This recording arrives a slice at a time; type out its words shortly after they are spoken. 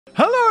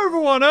Hello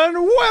everyone and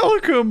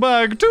welcome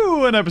back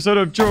to an episode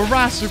of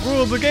Jurassic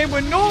World the game,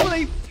 where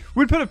normally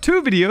we'd put up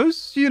two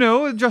videos, you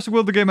know, Jurassic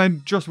World the game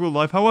and Jurassic World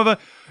Life. However,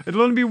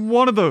 it'll only be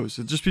one of those.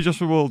 It'll just be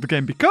Jurassic World the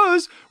game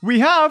because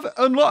we have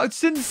unlocked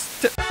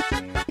since...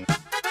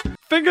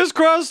 Fingers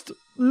crossed,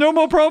 no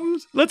more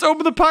problems. Let's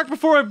open the pack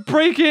before I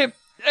break it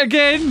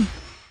again.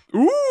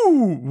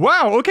 Ooh,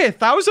 wow, okay,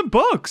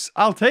 $1,000.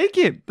 I'll take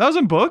it.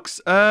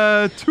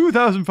 $1,000.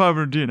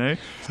 2,500 DNA.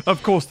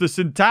 Of course, the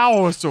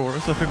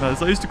Centaurosaurus. I think that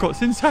is. I used to call it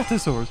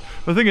Syntatosaurus.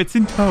 But I think it's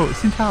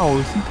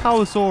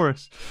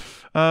Centaurosaurus.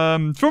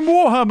 From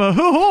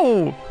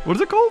Warhammer. What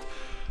is it called?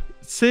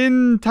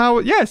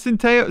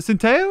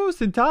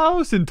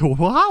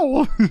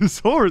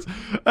 Centaurosaurus.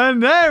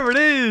 And there it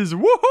is.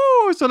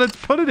 Woohoo! So let's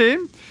put it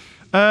in.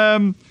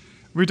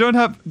 We don't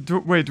have...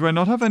 Wait, do I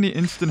not have any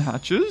instant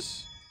hatches?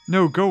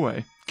 No, go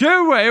away.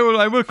 Go away! Well,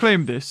 I will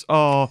claim this.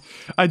 Oh,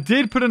 I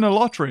did put in a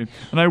lottery,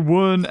 and I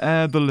won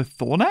the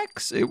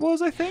Lithornax, it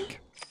was, I think.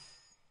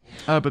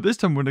 But this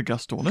time won a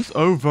Gastornis.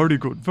 Oh, very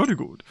good, very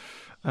good.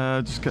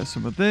 Just get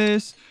some of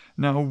this.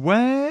 Now,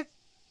 where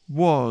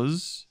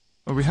was...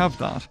 Oh, we have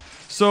that.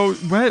 So,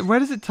 where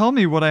does it tell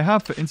me what I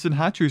have for instant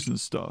hatcheries and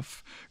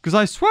stuff? Because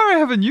I swear I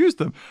haven't used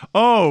them.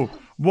 Oh,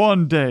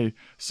 one day.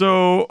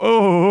 So,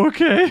 oh,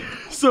 okay.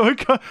 So,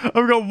 I've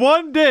got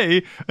 1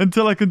 day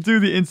until I can do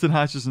the instant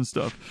hatches and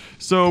stuff.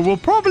 So, we'll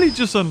probably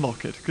just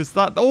unlock it. Because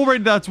that's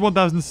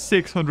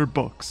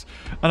 $1,600.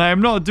 And I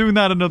am not doing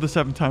that another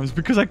 7 times.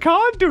 Because I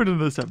can't do it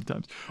another 7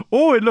 times.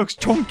 Oh, it looks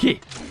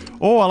chunky.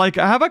 Oh, I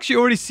have actually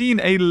already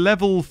seen a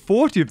level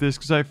 40 of this.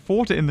 Because I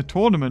fought it in the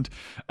tournament.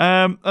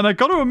 And I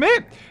got to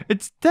admit,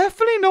 it's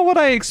definitely not what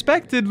I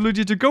expected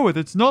Luigi to go with.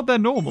 It's not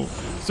that normal.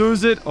 So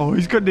is it... Oh,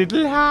 he's got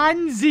little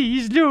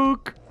handsies,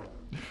 look.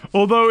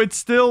 Although it's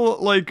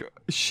still, like,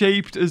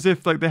 shaped as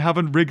if, like, they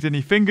haven't rigged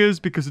any fingers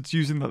because it's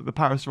using, like, the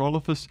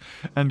Parasaurolophus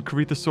and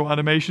Corythosaur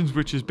animations,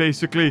 which is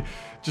basically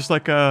just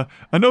like an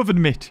oven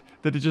mitt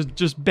that it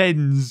just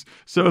bends.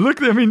 So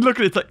look at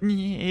it, it's like,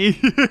 you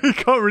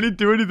can't really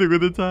do anything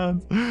with its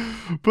hands.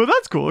 But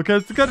that's cool. Okay,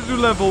 it's got to do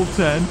level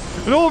 10.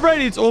 And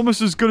already it's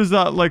almost as good as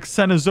that, like,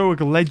 Cenozoic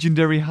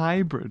legendary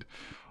hybrid.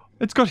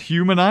 It's got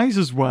human eyes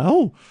as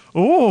well.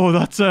 Oh,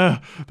 that's a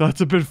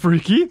bit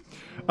freaky.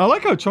 I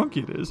like how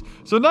chunky it is.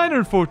 So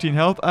 914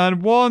 health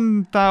and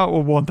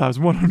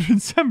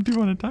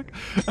 1,171 attack.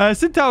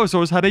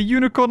 Centaurosaurus had a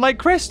unicorn-like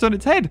crest on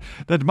its head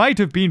that might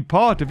have been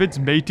part of its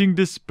mating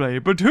display,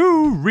 but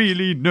who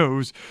really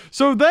knows?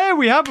 So there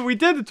we have it. We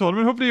did the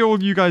tournament. Hopefully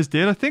all you guys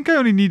did. I think I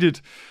only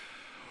needed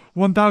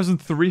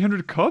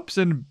 1,300 cups,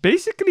 and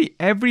basically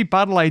every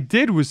battle I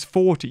did was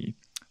 40.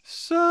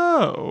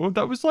 So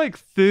that was like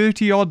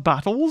 30 odd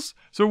battles.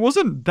 So it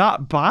wasn't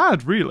that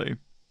bad, really.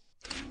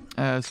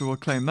 So we'll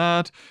claim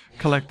that,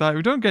 collect that.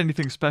 We don't get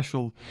anything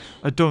special.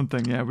 I don't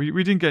think, yeah, we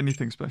didn't get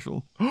anything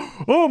special.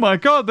 Oh my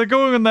god, they're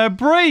going on their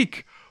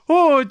break!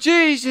 Oh,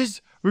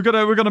 Jesus! We got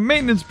a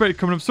maintenance break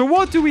coming up. So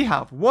what do we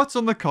have? What's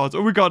on the cards?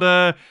 Oh, we got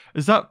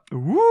is that...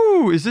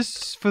 Ooh, is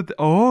this for the...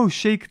 Oh,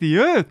 Shake the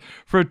Earth.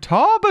 For a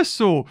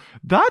Tarbasaur.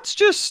 That's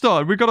just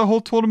started. We got a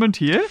whole tournament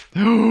here.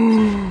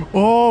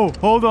 Oh,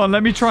 hold on.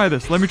 Let me try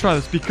this.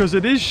 Because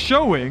it is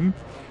showing...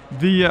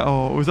 The,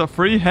 oh, was that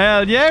free?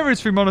 Hell yeah, it's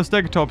free.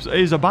 Monostegotops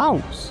is a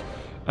bouse.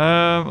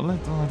 I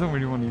don't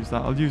really want to use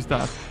that. I'll use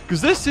that.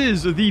 Because this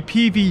is the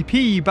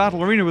PvP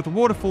battle arena with the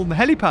waterfall and the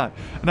helipad.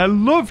 And I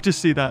love to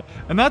see that.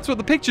 And that's what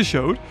the picture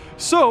showed.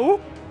 So,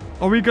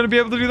 are we going to be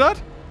able to do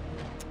that?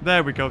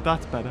 There we go.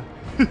 That's better.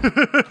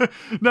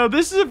 Now,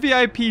 this is a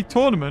VIP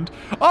tournament.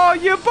 Oh,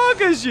 you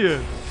buggers, you!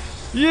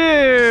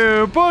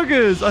 Yeah,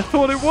 buggers. I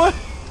thought it was.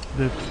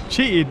 They've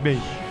cheated me.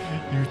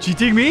 You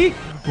cheating me?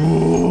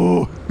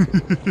 Oh.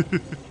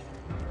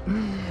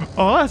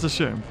 Oh, that's a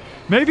shame.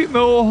 Maybe,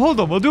 oh, hold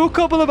on, we'll do a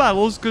couple of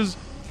battles, because,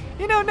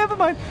 you know, never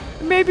mind.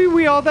 Maybe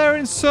we are there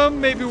in some,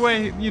 maybe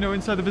we're, you know,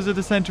 inside the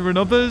visitor center in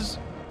others.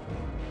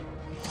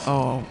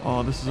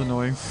 Oh, this is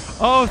annoying.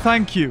 Oh,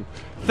 thank you.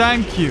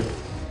 Thank you.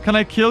 Can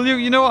I kill you?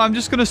 You know what, I'm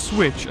just going to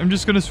switch. I'm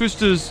just going to switch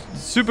to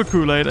Super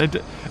Kool-Aid. And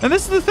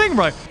this is the thing,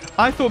 right?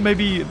 I thought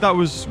maybe that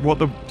was what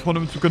the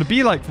tournaments were going to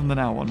be like from the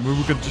now on. We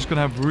were just going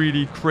to have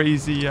really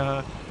crazy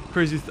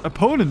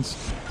opponents.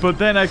 But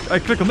then I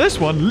click on this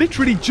one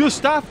literally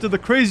just after the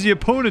crazy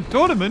opponent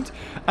tournament,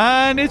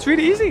 and it's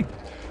really easy.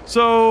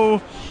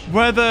 So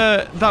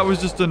whether that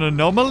was just an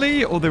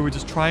anomaly or they were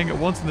just trying it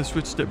once and they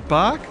switched it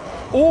back,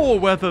 or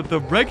whether the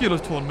regular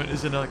tournament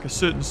is in like a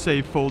certain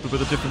save folder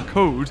with a different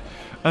code,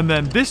 and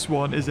then this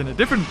one is in a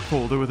different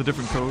folder with a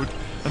different code,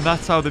 and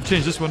that's how they've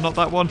changed this one, not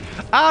that one.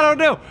 I don't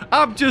know.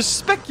 I'm just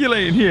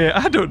speculating here.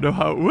 I don't know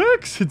how it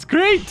works. It's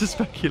great to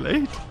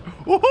speculate.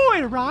 Oh,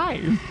 it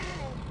rhymes.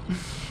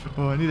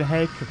 Oh, I need a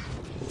haircut.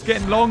 It's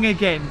getting long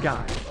again,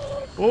 guys.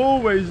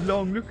 Always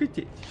long. Look at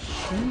it.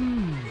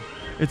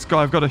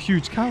 I've got a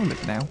huge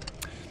cowlick now.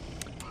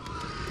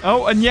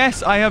 Oh, and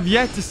yes, I have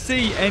yet to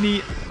see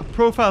any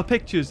profile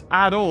pictures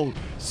at all.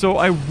 So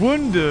I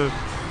wonder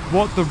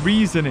what the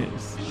reason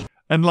is.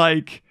 And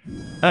like,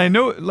 I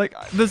know, like,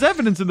 there's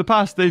evidence in the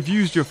past they've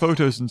used your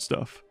photos and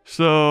stuff.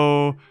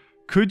 So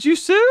Could you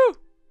sue?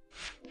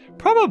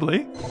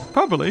 Probably.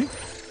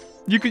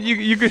 You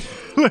could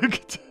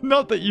look,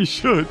 not that you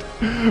should,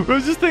 but I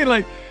was just thinking,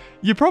 like,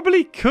 you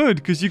probably could,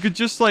 because you could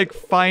just, like,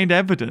 find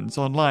evidence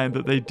online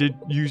that they did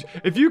use...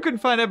 If you can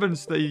find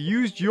evidence that they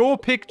used your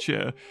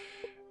picture,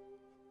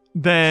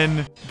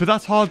 then... But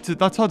that's hard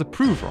to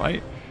prove,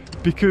 right?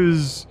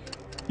 Because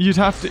you'd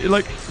have to...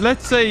 Like,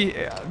 let's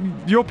say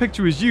your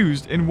picture was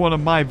used in one of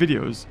my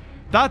videos.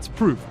 That's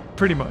proof,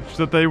 pretty much,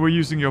 that they were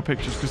using your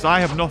pictures, because I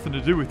have nothing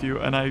to do with you,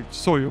 and I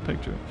saw your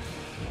picture.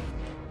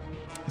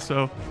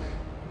 So...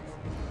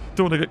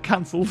 Don't want to get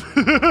cancelled.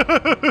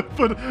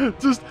 But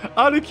just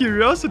out of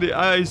curiosity,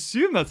 I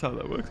assume that's how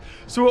that works.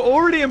 So we're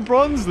already in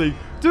Bronze League,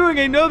 doing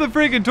another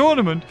freaking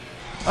tournament.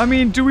 I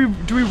mean, do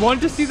we want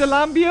to see the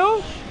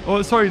Lambio?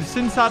 Oh, sorry, the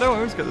Sinsado? I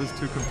always get those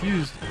two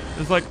confused.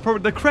 It's like,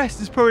 the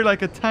crest is probably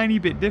like a tiny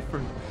bit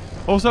different.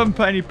 Also, I haven't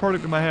put any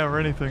product in my hair or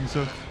anything,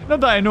 so... Not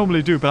that I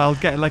normally do, but I'll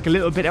get like a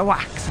little bit of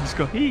wax and just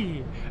go,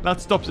 hey.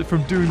 That stops it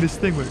from doing this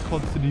thing where it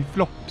constantly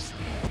flops.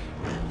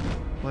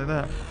 Like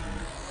that.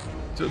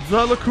 Does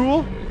that look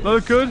cool? That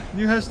look good?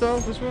 New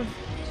hairstyle, this one?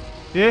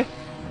 Yeah?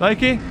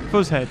 Like it?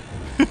 Fuzz head.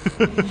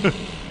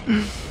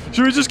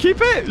 Should we just keep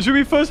it? Should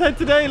we fuzz head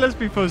today? Let's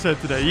be fuzz head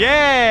today.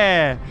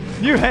 Yeah!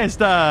 New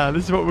hairstyle.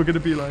 This is what we're going to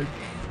be like.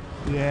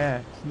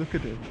 Yeah. Look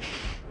at it.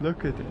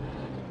 Look at it.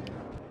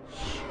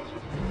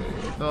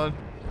 On.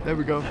 There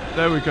we go.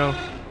 There we go.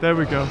 There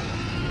we go.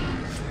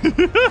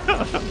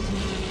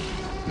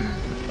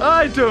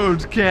 I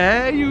don't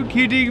care. Are you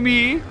kidding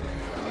me?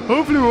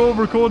 Hopefully we're all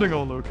recording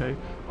all okay.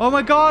 Oh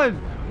my god!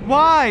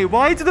 Why?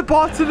 Why do the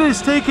bots of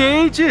this take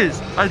ages?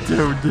 I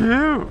don't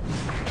know.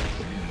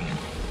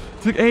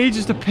 It took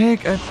ages to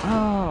pick and...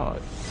 Oh,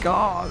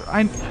 god.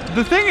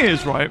 The thing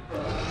is, right,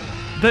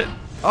 that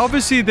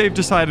obviously they've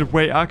decided,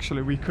 wait,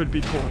 actually, we could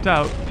be caught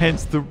out.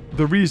 Hence the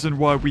reason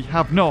why we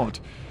have not,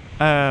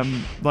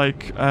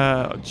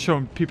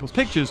 shown people's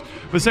pictures.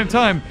 But at the same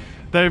time,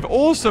 they've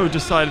also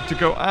decided to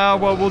go,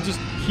 well, we'll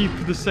just keep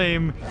the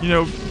same, you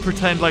know,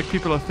 pretend like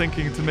people are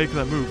thinking to make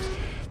that move.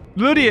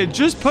 Lydia,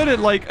 just put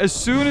it like, as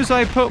soon as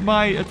I put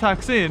my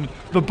attacks in,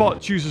 the bot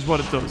chooses what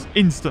it does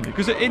instantly.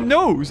 Because it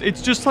knows.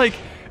 It's just like,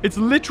 it's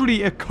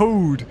literally a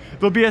code.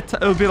 It'll be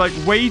like,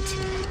 wait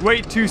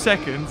 2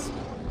 seconds.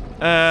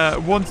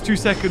 Once 2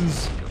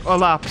 seconds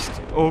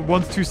elapsed, or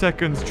once 2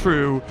 seconds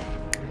true,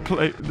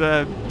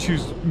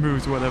 choose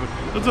moves or whatever.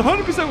 That's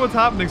 100% what's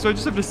happening. So I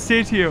just have to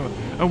sit here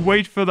and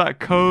wait for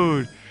that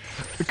code.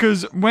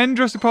 Because when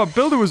Jurassic Park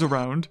Builder was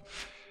around,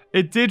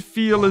 it did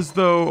feel as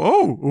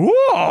though,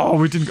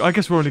 we didn't. I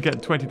guess we're only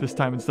getting 20 this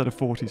time instead of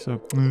 40.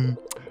 So,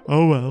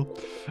 oh well.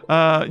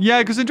 Yeah,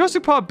 because in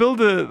Jurassic Park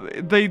Builder,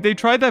 they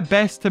tried their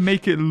best to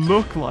make it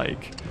look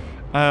like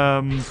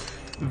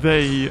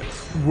they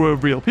were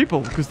real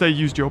people, because they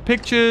used your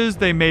pictures.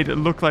 They made it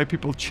look like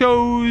people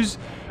chose,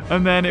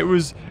 and then it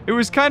was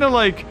kind of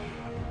like,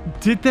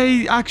 did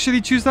they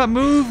actually choose that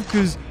move?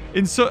 Because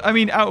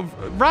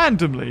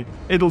randomly,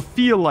 it'll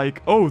feel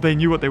like, oh, they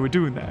knew what they were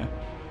doing there.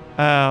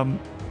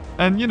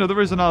 And, you know, there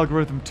is an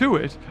algorithm to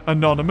it.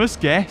 Anonymous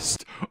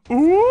guest.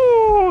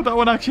 Ooh, that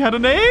one actually had a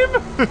name.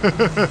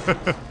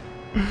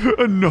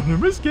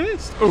 Anonymous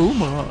guest. Oh,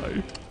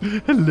 my.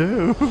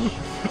 Hello.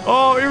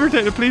 Oh,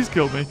 Irritator, please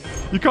kill me.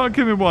 You can't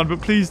kill me in one,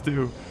 but please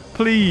do.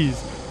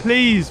 Please.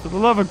 Please, for the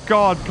love of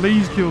God,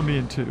 please kill me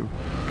in 2.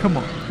 Come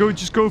on.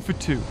 Just go for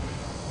 2.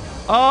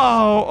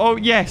 Oh,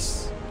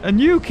 yes. And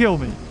you kill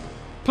me.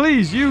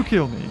 Please, you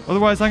kill me.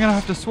 Otherwise, I'm going to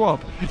have to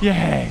swap.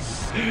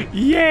 Yes.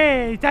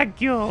 Yay, thank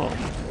you.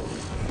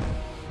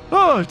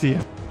 Oh, dear.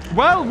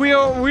 Well, we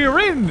are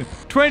in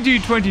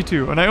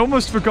 2022, and I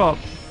almost forgot.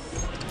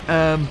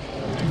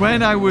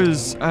 When I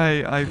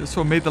sort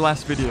of made the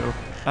last video,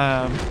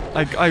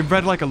 I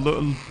read like a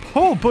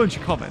whole bunch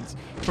of comments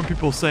from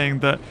people saying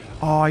that,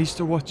 oh, I used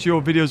to watch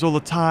your videos all the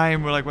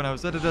time, or like when I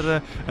was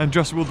and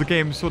Jurassic World the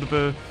game sort of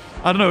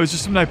I don't know, it's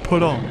just something I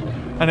put on.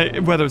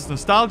 And whether it's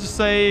nostalgia's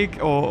sake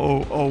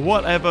or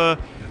whatever,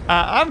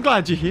 I'm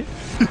glad you're here.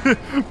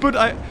 But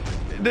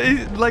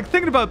like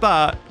thinking about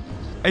that,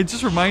 it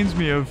just reminds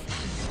me of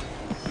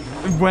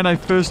when I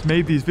first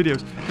made these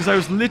videos, because I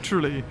was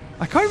literally,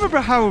 I can't remember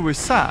how I was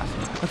sat.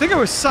 I think I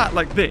was sat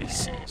like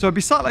this. So I'd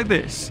be sat like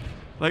this,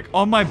 like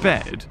on my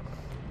bed,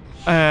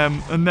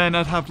 and then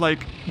I'd have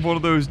like one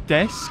of those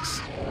desks.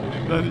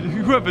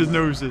 Whoever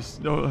knows this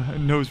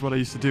knows what I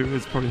used to do.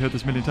 It's probably heard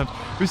this a million times.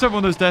 We used to have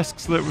one of those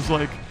desks that was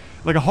like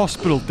a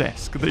hospital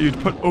desk that you'd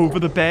put over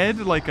the bed,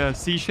 like a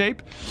C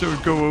shape, so it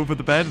would go over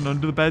the bed and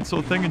under the bed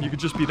sort of thing, and you could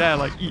just be there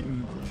like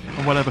eating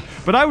and whatever.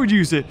 But I would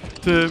use it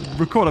to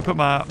record. I put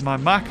my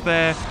Mac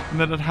there, and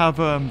then I'd have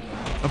a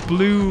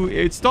blue,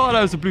 it started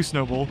out as a blue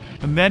snowball,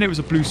 and then it was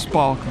a blue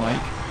spark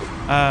mic,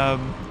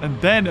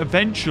 and then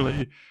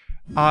eventually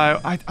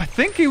I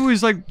think it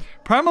was like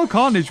Primal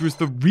Carnage was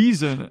the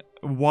reason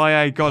why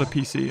I got a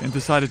PC and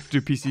decided to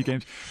do PC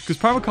games, because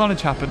Primal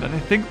Carnage happened, and I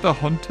think the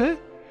Hunter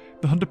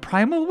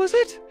Primal, was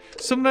it?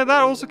 Something like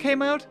that also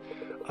came out.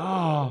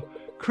 Oh,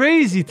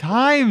 crazy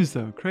times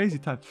though. Crazy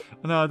times.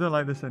 No, I don't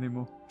like this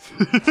anymore.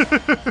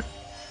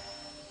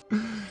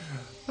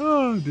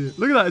 Oh, dear.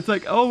 Look at that. It's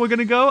like, oh, we're going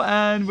to go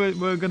and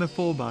we're going to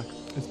fall back.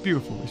 It's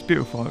beautiful. It's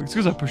beautiful. It's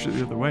because I pushed it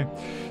the other way.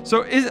 So,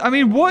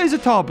 what is a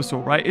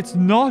Tarbasaur, right? It's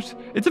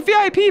a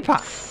VIP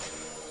pack.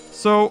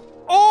 So,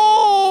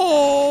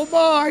 oh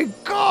my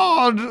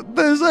god.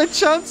 There's a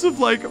chance of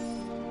like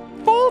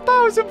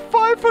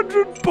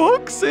 4,500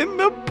 bucks in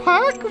the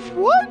pack?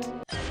 What?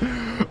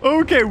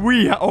 Okay,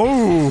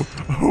 oh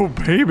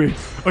baby.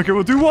 Okay,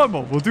 we'll do one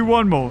more. We'll do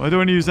one more. I don't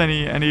want to use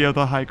any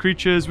other high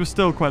creatures. We're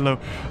still quite low.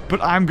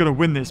 But I'm going to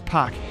win this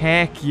pack.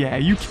 Heck yeah. Are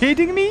you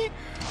kidding me?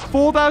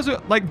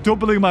 4,000, like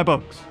doubling my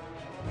bucks.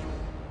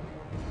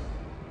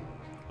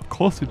 Of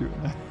course we're doing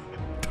that.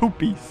 Don't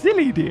be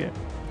silly, dear.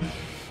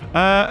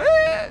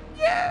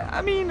 Yeah,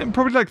 I mean,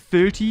 probably like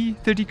 30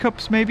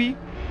 cups maybe.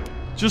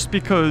 Just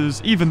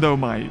because, even though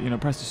my,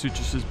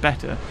 Prestasuchus is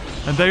better,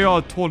 and they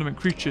are tournament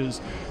creatures,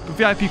 but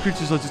VIP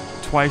creatures are just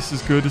twice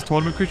as good as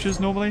tournament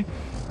creatures normally.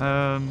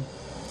 Or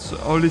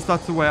at least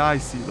that's the way I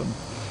see them.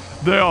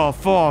 They are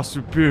far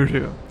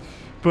superior.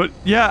 But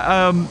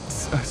yeah,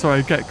 sorry,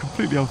 I get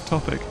completely off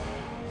topic.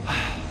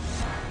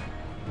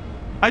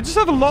 I just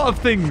have a lot of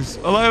things.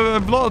 I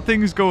have a lot of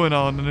things going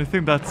on, and I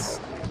think that's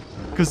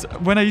because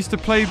when I used to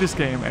play this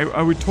game,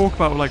 I would talk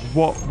about like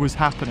what was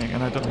happening,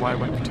 and I don't know why I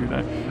went into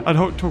there. I'd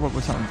talk about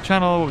what's happening on the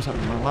channel, what was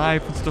happening in my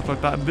life, and stuff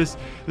like that. And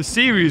the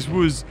series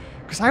was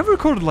because I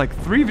recorded like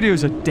 3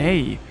 videos a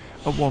day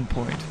at one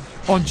point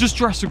on just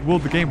Jurassic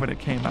World the game when it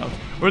came out,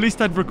 or at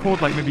least I'd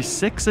record like maybe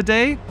 6 a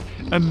day,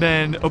 and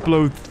then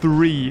upload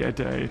 3 a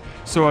day,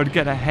 so I'd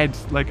get ahead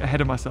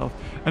of myself.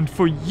 And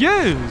for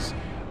years,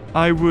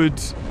 I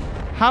would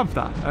have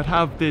that. I'd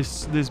have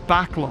this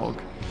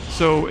backlog.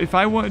 So if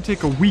I want to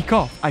take a week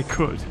off, I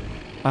could.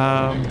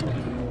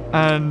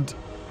 And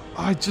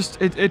I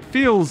just, it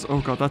feels,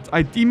 oh god,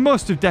 he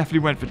must have definitely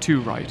went for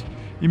 2, right?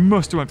 He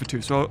must have went for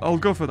 2, so I'll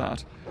go for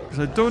that. Because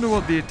I don't know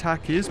what the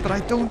attack is, but I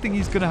don't think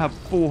he's going to have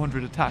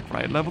 400 attack,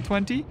 right? Level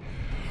 20?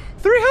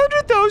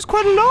 300 though is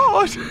quite a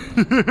lot!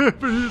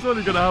 But he's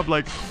only going to have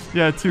like,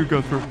 yeah, 2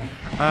 go through.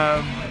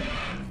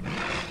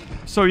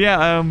 So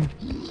yeah,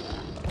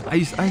 I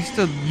used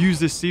to use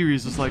this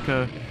series as like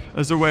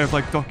as a way of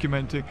like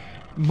documenting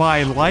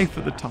my life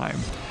at the time,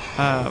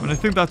 and I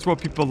think that's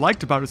what people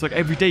liked about it. It's like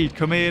every day you'd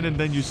come in and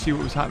then you'd see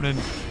what was happening.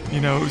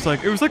 It was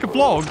like a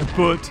vlog,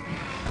 but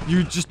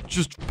you just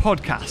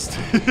podcast.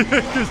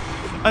 Because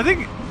I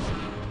think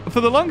for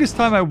the longest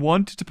time I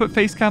wanted to put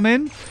face cam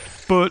in,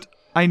 but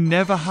I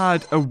never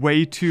had a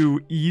way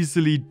to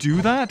easily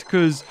do that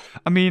because,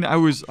 I mean, I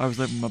was living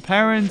with my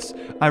parents,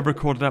 I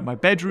recorded at my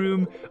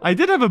bedroom, I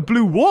did have a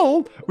blue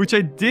wall, which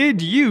I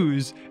did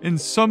use in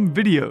some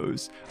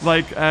videos,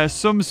 like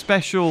some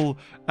special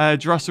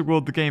Jurassic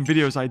World the game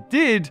videos I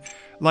did,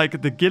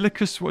 like the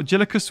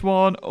Gillicus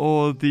one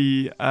or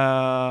the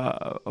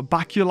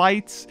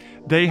Baculites.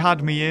 They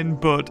had me in,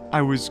 but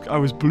I was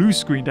blue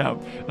screened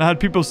out, and I had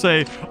people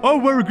say, "Oh,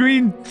 wear a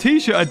green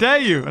t-shirt, I dare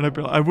you," and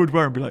I would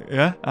wear and be like,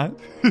 "Yeah,"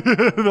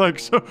 like,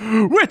 so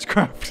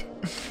witchcraft.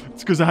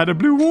 It's because I had a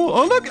blue wall.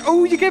 Oh look,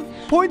 oh, you get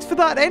points for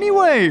that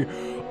anyway.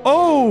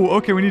 Oh,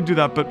 okay, we need to do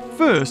that. But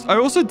first, I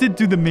also did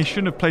do the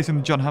mission of placing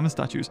the John Hammond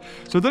statues.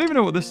 So I don't even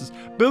know what this is.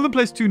 Build and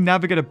place 2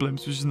 navigator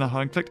blimps, which is in the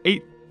heart, and collect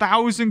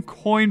 8,000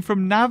 coin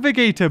from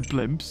navigator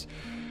blimps.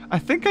 I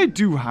think I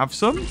do have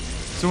some.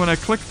 So when I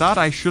click that,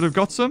 I should have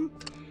got some.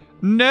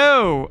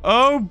 No.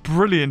 Oh,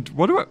 brilliant.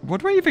 What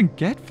do I even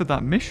get for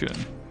that mission?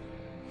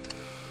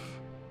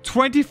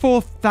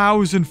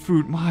 24,000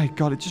 food. My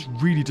god, it just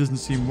really doesn't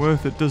seem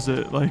worth it, does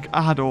it? Like,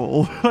 at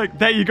all. Like,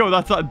 there you go.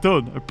 That's that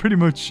done.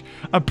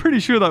 I'm pretty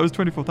sure that was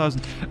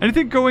 24,000.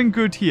 Anything going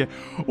good here?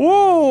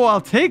 Oh,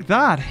 I'll take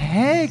that.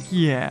 Heck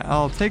yeah.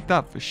 I'll take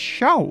that for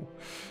sure.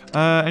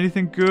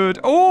 Anything good?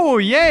 Oh,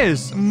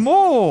 yes.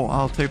 More.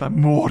 I'll take that.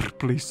 More,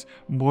 please.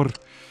 More.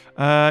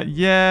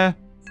 Yeah.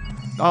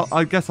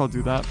 I guess I'll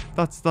do that.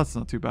 That's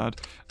not too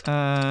bad.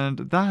 And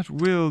that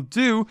will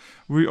do.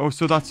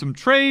 So that's some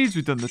trades.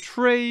 We've done the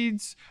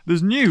trades.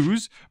 There's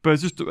news, but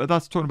it's just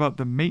that's talking about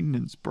the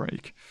maintenance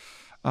break.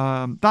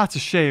 That's a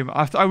shame.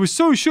 I was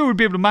so sure we'd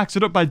be able to max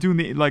it up by doing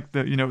it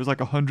was like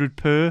 100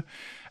 per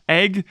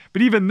egg.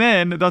 But even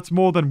then, that's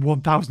more than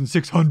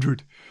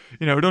 1,600.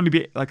 It'd only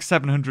be like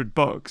 700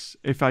 bucks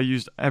if I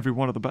used every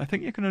one of them. But I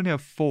think you can only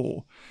have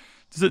 4.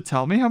 Does it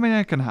tell me how many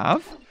I can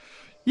have?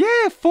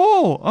 Yeah,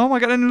 4. Oh my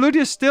god, and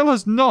Lydia still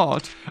has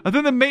not. I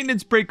think the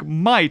maintenance break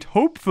might,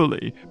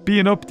 hopefully, be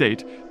an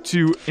update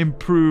to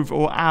improve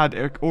or add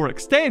or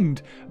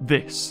extend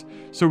this,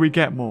 so we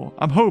get more.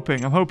 I'm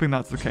hoping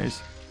that's the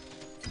case.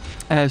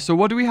 So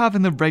what do we have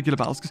in the regular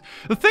battles? Because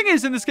the thing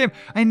is, in this game,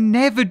 I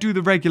never do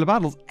the regular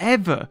battles,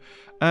 ever.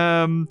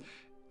 I mean,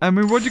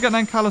 what do you get in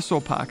an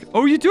Ankylosaur pack?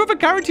 Oh, you do have a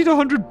guaranteed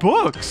 100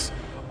 bucks.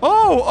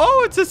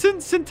 Oh, it's a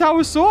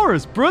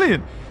Centaurosaurus.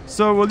 Brilliant.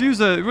 So we'll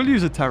use a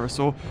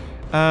pterosaur.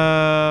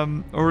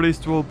 Or at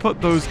least we'll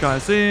put those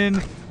guys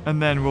in, and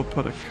then we'll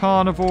put a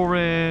carnivore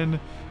in,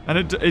 and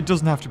it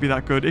doesn't have to be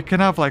that good. It can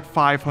have like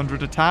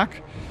 500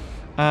 attack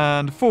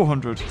and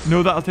 400.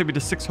 No, that'll take me to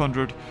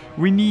 600.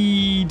 We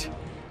need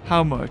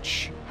how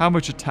much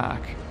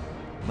attack?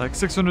 Like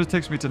 600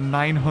 takes me to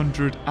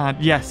 900, and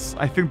yes,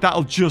 I think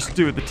that'll just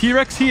do it. The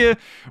T-Rex here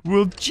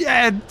will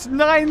jet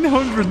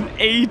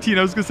 918.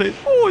 I was gonna say,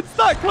 oh, it's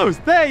that close.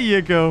 There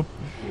you go.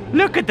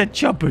 Look at the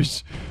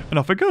choppers. And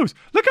off it goes.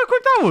 Look how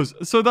quick that was.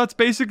 So that's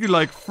basically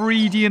like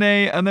free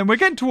DNA, and then we're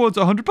getting towards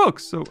 100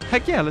 bucks. So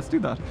heck yeah, let's do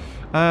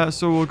that.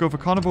 So we'll go for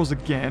carnivores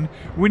again.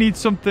 We need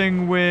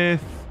something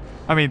with,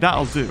 I mean,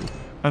 that'll do.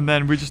 And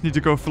then we just need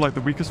to go for like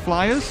the weakest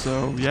flyers.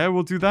 So yeah,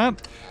 we'll do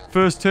that.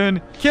 First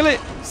turn, kill it.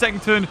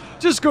 Second turn,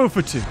 just go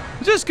for 2.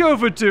 Just go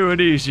for 2 and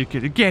easy,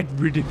 kid. Get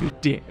rid of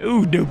it there.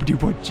 Oh, nobody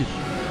wants it.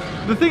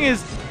 The thing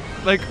is,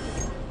 like,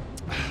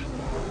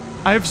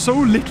 I have so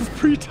little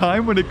free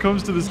time when it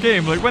comes to this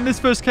game. Like, when this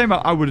first came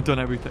out, I would have done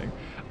everything.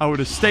 I would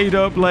have stayed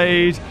up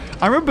late.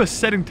 I remember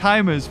setting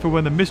timers for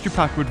when the mystery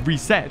pack would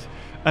reset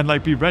and,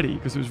 like, be ready,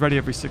 because it was ready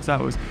every 6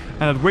 hours.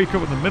 And I'd wake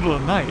up in the middle of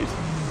the night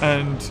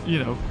and, you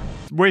know,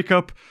 wake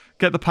up,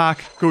 get the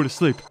pack, go to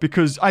sleep,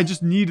 because I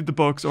just needed the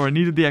bucks, or I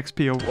needed the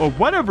XP, or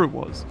whatever it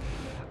was.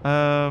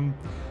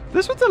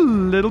 This one's a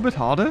little bit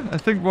harder. I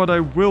think what I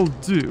will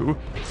do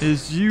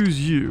is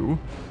use you,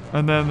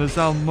 and then the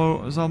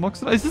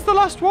Zalmoxidon. Is this the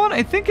last one?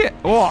 I think it...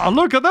 Oh,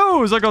 look at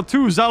those! I got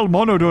 2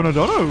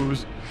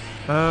 Zalmonodonodonos.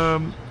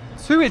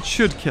 2 it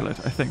should kill it,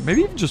 I think.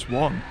 Maybe even just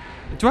 1.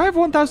 Do I have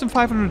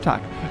 1,500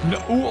 attack? No,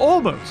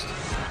 almost.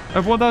 I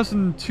have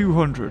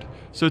 1,200.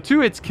 So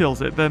 2 hits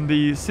kills it. Then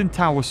the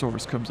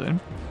Centaurosaurus comes in.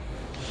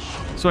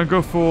 So I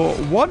go for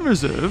 1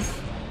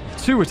 reserve,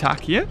 2 attack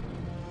here.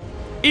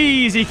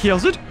 Easy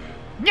kills it.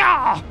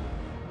 Yeah.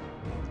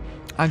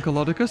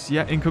 Ankylodocus,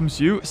 yeah, in comes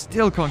you.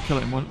 Still can't kill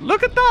it in 1.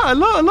 Look at that. I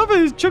love it.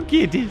 It's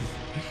chunky it is.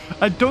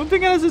 I don't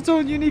think it has its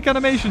own unique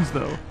animations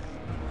though.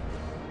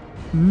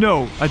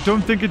 No, I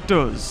don't think it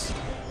does.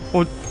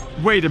 Or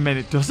wait a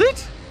minute, does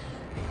it?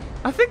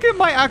 I think it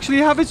might actually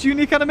have its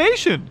unique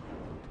animation.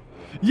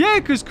 Yeah,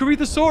 because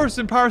Corythosaurus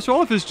and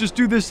Parasaurolophus just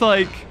do this,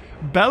 like,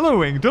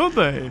 bellowing, don't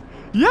they?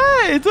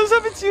 Yeah, it does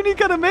have its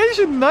unique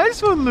animation.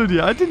 Nice one,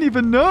 Ludia. I didn't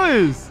even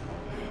notice.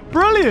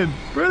 Brilliant.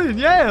 Brilliant.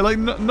 Yeah, like,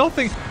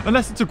 nothing.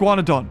 Unless it's a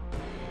Iguanodon.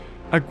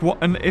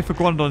 And if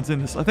Iguanodon's in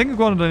this. I think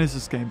Iguanodon is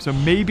this game, so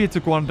maybe it's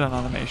a Iguanodon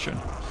animation.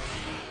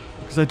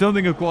 Because I don't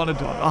think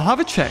Iguanodon... I'll have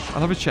a check.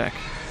 I'll have a check.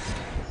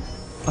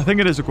 I think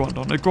it is a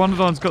Iguanodon.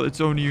 Iguanodon's got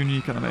its own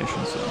unique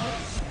animation, so...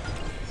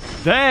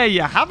 There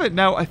you have it.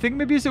 Now, I think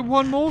maybe is it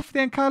 1 more for the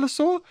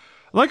Ankylosaur?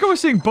 Like I was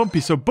saying, Bumpy.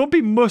 So Bumpy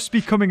must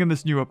be coming in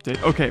this new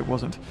update. Okay, it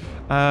wasn't.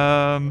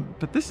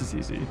 But this is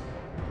easy.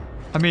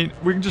 I mean,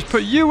 we can just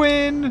put you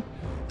in,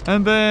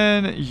 and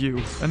then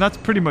you. And that's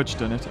pretty much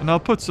done it. And I'll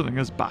put something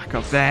as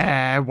backup.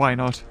 There, why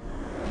not?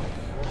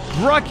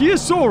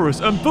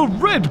 Brachiosaurus and the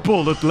Red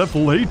Bull at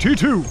level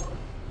 82.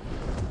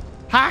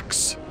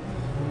 Hacks.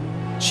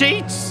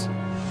 Cheats.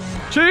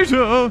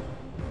 Cheater.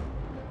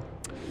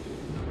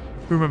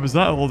 Who remembers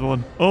that old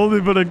one?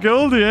 Oldie but a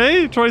goldie,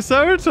 eh?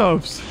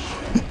 Triceratops.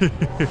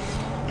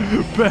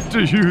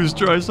 Better use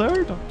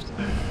Triceratops.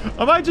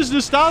 Am I just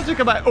nostalgic?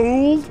 Am I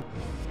old?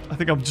 I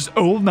think I'm just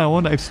old now,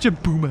 aren't I? I'm such a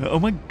boomer. Oh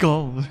my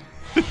god.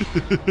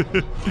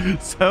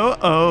 So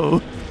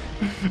old.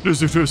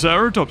 There's a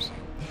Triceratops.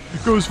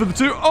 Goes for the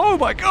 2. Oh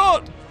my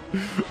god.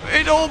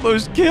 It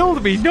almost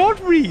killed me.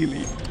 Not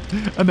really.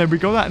 And then we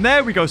go that. And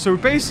there we go. So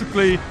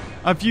basically,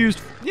 I've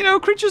used, you know,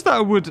 creatures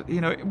that would,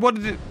 you know, what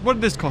did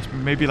this cost me?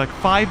 Maybe like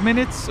 5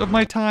 minutes of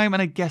my time,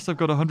 and I guess I've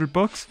got 100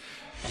 bucks.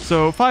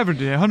 So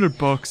 500, 100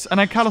 bucks, and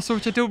Ankylosaur,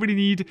 which I don't really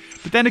need.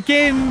 But then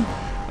again,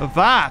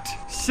 that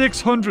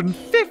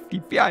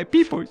 650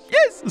 VIP points.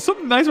 Yes, there's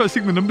something nice about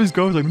seeing the numbers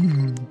go. Like,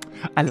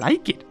 I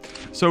like it.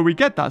 So we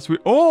get that. So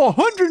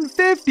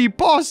 150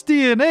 boss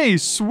DNA,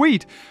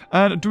 sweet.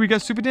 And do we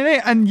get super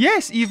DNA? And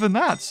yes, even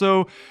that.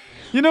 So.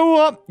 You know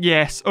what?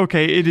 Yes.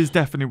 Okay, it is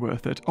definitely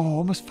worth it. Oh,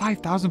 almost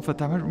 5,000 for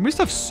damage. We must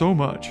have so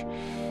much.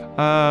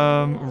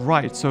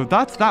 Right. So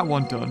that's that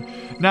one done.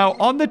 Now,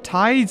 on the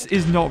tides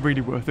is not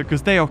really worth it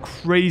because they are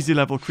crazy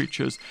level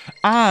creatures.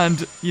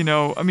 And, you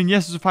know, I mean,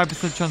 yes, there's a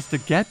 5% chance to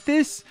get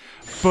this,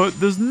 but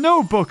there's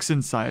no books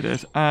inside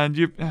it.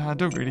 And I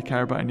don't really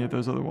care about any of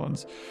those other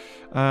ones.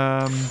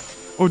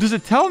 Or does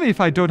it tell me if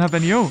I don't have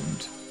any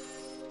owned?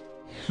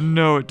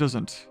 No, it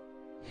doesn't.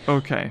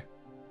 Okay.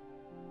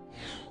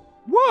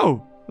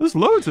 Whoa, there's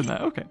loads in there.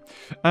 Okay.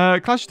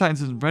 Clash of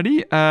Titans isn't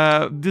ready.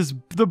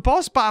 The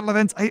boss battle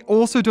events, I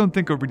also don't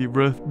think are really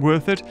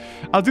worth it.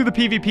 I'll do the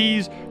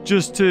PvPs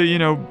just to, you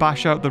know,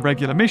 bash out the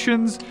regular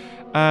missions.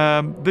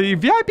 The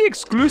VIP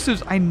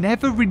exclusives, I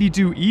never really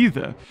do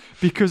either.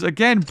 Because,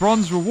 again,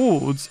 bronze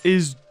rewards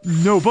is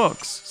no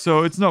bucks.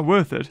 So it's not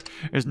worth it.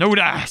 It's no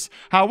ass.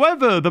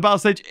 However, the Battle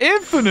Stage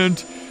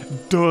Infinite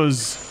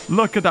does.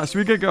 Look at that. So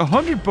we get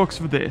 100 bucks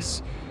for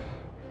this.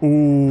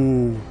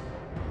 Ooh.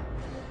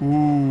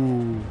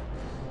 Ooh.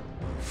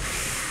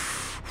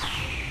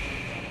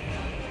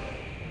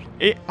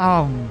 Do you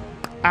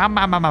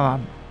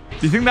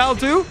think that'll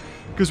do?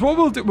 Because what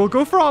we'll do, we'll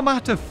go for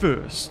Armata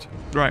first.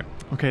 Right.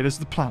 Okay, this is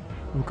the plan.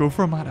 We'll go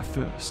for Armata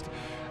first.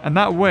 And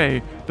that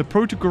way, the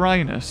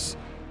Protogrinus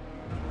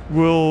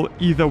will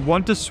either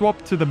want to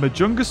swap to the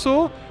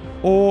Majungasaur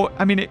or,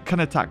 I mean, it can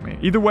attack me.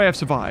 Either way, I've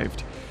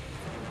survived.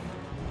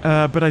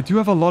 But I do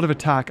have a lot of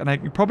attack, and I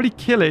can probably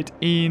kill it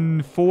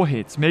in 4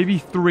 hits. Maybe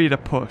 3 to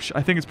push.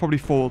 I think it's probably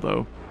 4,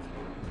 though.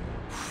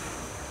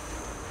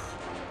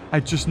 I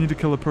just need to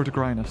kill a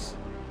Protogrinus.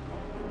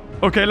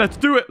 Okay, let's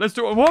do it. Let's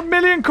do it. 1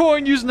 million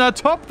coin using our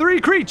top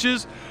 3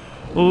 creatures.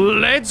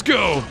 Let's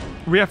go.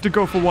 We have to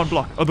go for 1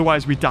 block.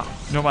 Otherwise, we die.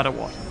 No matter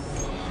what.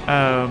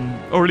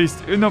 Or at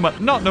least,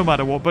 not no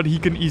matter what, but he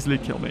can easily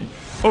kill me.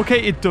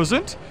 Okay, it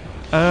doesn't.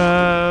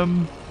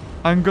 I'm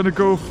going to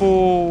go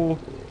for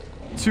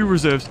 2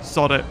 reserves.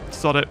 Sod it.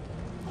 Sod it.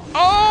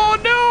 Oh,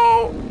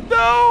 no.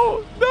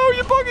 No. No,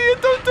 you're bugging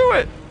it. Don't do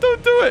it.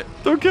 Don't do it.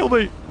 Don't kill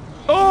me.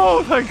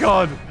 Oh, thank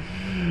God.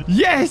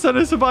 Yes, and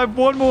I survived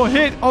 1 more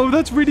hit. Oh,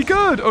 that's really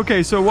good.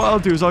 Okay, so what I'll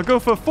do is I'll go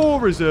for 4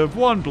 reserve,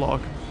 1 block.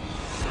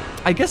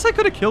 I guess I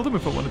could have killed him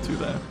if I wanted to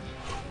there.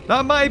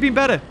 That might have been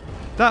better.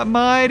 That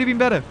might have been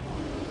better.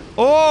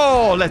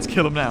 Oh, let's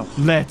kill him now.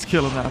 Let's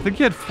kill him now. I think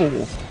he had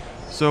 4.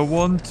 So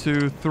 1,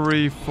 2,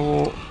 3,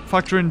 4.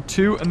 Factor in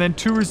 2 and then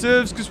 2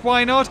 reserves, because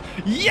why not?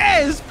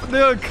 Yes!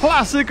 The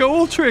classic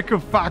old trick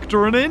of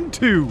factoring in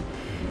 2.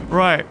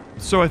 Right,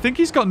 so I think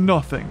he's got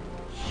nothing.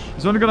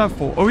 He's only going to have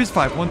 4. Oh, he's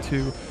 5. 1,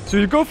 2. So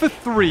you go for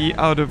 3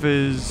 out of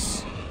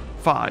his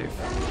 5.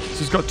 So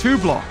he's got 2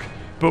 block.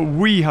 But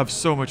we have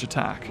so much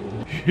attack.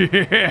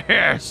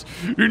 Yes!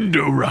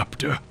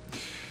 Indoraptor.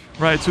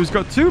 Right, so he's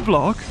got 2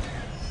 block.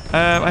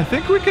 I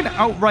think we can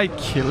outright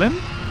kill him.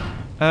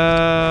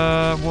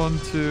 1,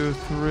 2,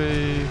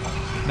 3.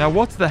 Now,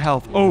 what's the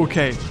health? Oh,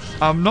 okay.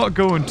 I'm not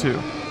going to.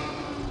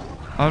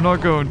 I'm not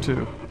going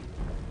to.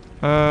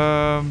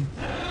 I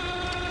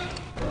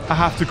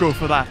have to go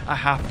for that. I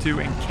have to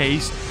in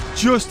case.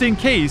 Just in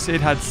case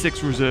it had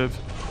 6 reserve.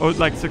 Or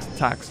like 6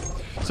 attacks.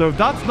 So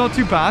that's not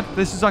too bad.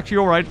 This is actually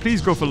alright.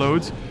 Please go for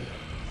loads.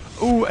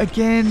 Oh,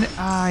 again.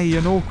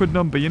 An awkward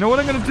number. You know what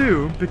I'm going to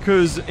do?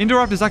 Because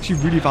Indoraptor is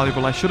actually really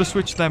valuable. I should have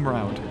switched them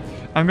around.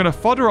 I'm going to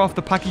fodder off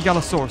the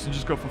Pachygalosaurus and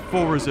just go for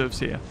 4 reserves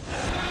here.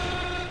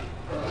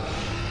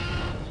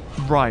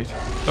 Right.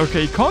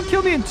 Okay, he can't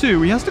kill me in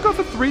 2. He has to go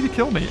for 3 to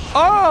kill me.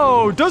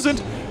 Oh,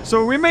 doesn't.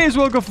 So we may as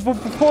well go for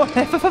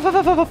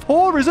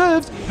 4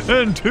 reserves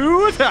and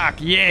 2 attack.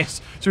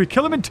 Yes. So we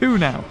kill him in 2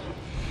 now.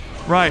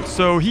 Right,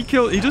 so he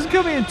doesn't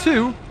kill me in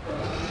 2.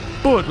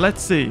 But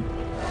let's see.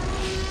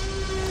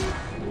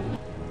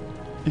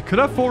 He could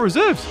have 4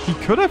 reserves. He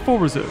could have 4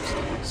 reserves.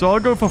 So I'll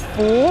go for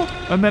 4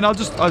 and then I'll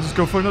just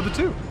go for another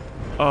 2.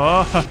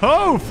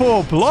 Oh,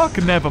 4 block.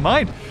 Never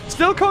mind.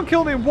 Still can't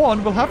kill me in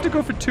 1. We'll have to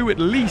go for 2 at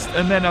least,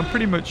 and then I'm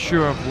pretty much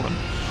sure I've won.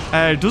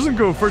 Doesn't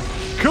go for it.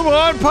 Come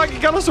on,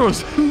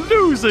 Pachygalosaurus.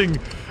 Losing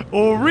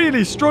or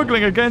really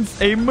struggling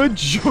against a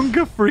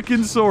Majunga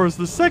freaking Saurus,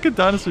 the second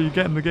dinosaur you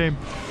get in the game.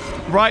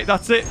 Right,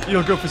 that's it.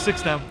 You'll go for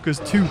 6 now, because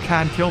 2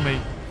 can kill me.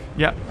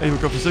 Yeah, he'll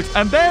go for 6.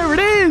 And there it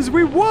is.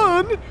 We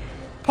won.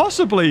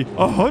 Possibly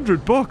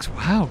 $100.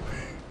 Wow.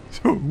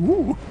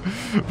 Ooh.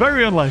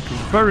 Very unlikely.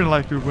 Very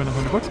unlikely to win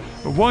 $100.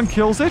 But 1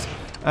 kills it.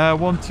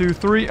 1, 2,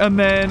 3. And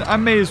then I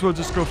may as well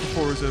just go for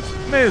 4 reserves.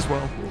 May as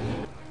well.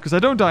 Because I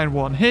don't die in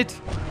 1 hit.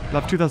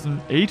 I'll have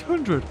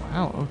 2,800.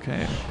 Wow,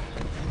 okay.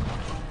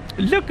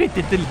 Look at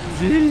the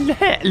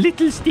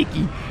little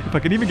sticky. If I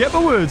can even get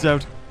my words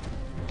out.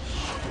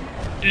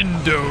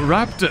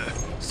 Indoraptor.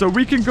 So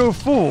we can go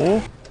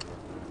for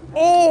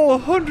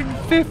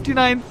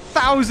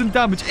 159,000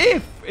 damage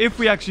if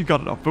we actually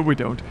got it off, but we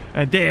don't.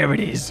 And there it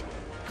is.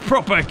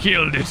 Proper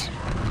killed it.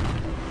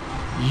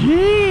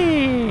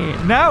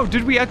 Yeah. Now,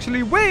 did we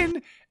actually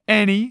win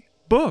any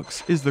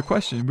bucks is the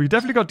question. We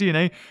definitely got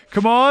DNA.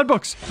 Come on,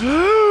 bucks.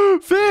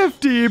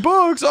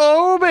 $50.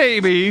 Oh,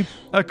 baby.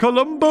 A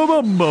Columbo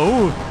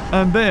Bumbo.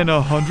 And then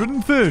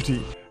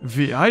 130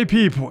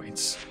 VIP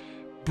points.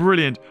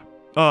 Brilliant.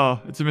 Oh,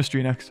 it's a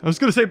mystery next. I was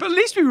going to say, but at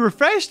least we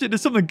refreshed it to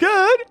something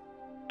good.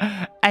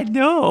 I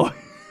know.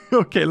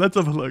 Okay, let's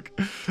have a look.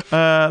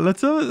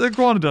 Let's have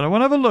Iguanodon. I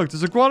want to have a look.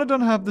 Does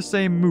Iguanodon have the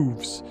same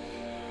moves?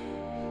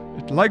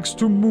 It likes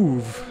to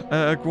move.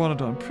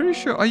 Iguanodon. I'm pretty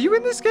sure. Are you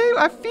in this game?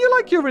 I feel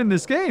like you're in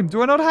this game.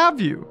 Do I not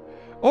have you?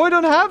 Oh, I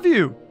don't have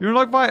you. You're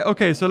like, why?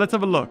 Okay, so let's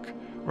have a look.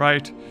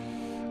 Right.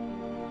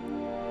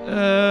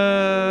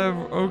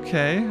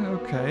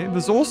 Okay.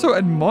 There's also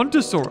a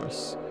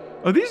Montosaurus.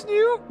 Are these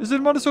new? Is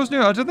it Montosaurus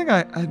new? I don't think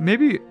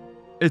maybe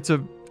it's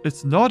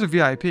not a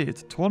VIP.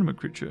 It's a tournament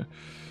creature.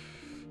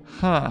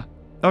 Huh.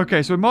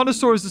 Okay, so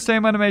Montosaurus is the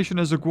same animation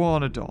as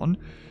Iguanodon.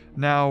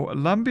 Now,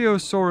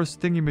 Lambiosaurus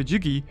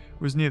thingy-majiggy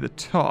was near the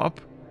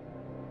top.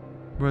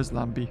 Where's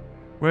Lambi?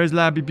 Where's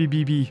Lambi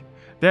BBB?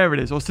 There it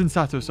is. Or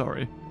Sensato,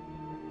 sorry.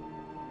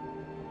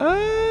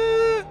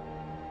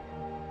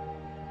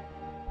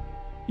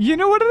 You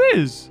know what it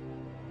is?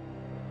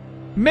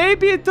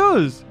 Maybe it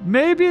does.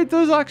 Maybe it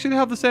does actually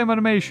have the same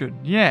animation.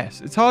 Yes,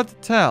 it's hard to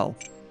tell.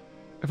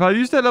 If I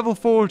used that level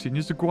 40 and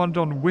used a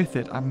Iguanodon with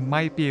it, I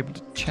might be able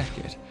to check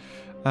it.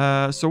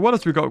 So what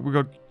else we got? We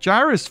got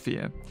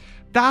Gyrosphere.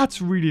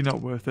 That's really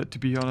not worth it, to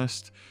be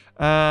honest.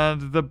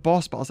 And the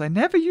boss battles. I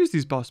never use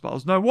these boss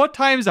battles. Now, what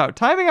times out?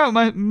 Timing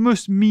out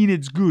must mean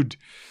it's good.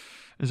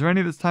 Is there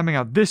any that's timing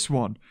out? This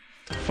one.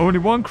 Only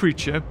one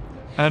creature.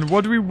 And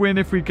what do we win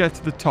if we get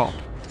to the top?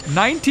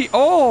 90.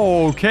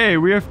 Oh, okay.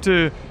 We have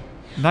to...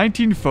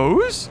 19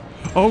 foes?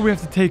 Oh, we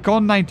have to take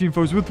on 19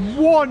 foes with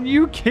one.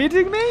 You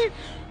kidding me?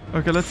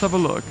 Okay, let's have a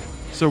look.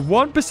 So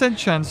 1%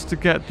 chance to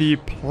get the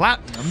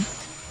platinum.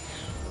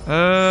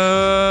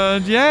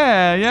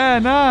 Yeah,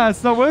 nah,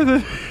 it's not worth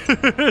it.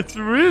 It's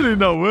really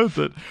not worth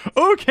it.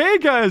 Okay,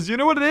 guys, you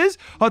know what it is?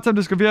 Hot Time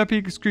Disco VIP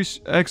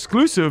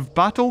exclusive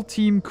battle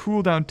team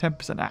cooldown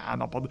 10%. Ah,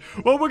 not bothered.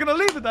 Well, we're gonna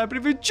leave it there, but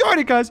if you enjoyed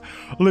it, guys,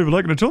 leave a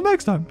like, and until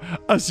next time,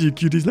 I'll see you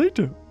cuties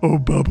later. Oh,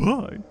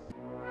 bye-bye.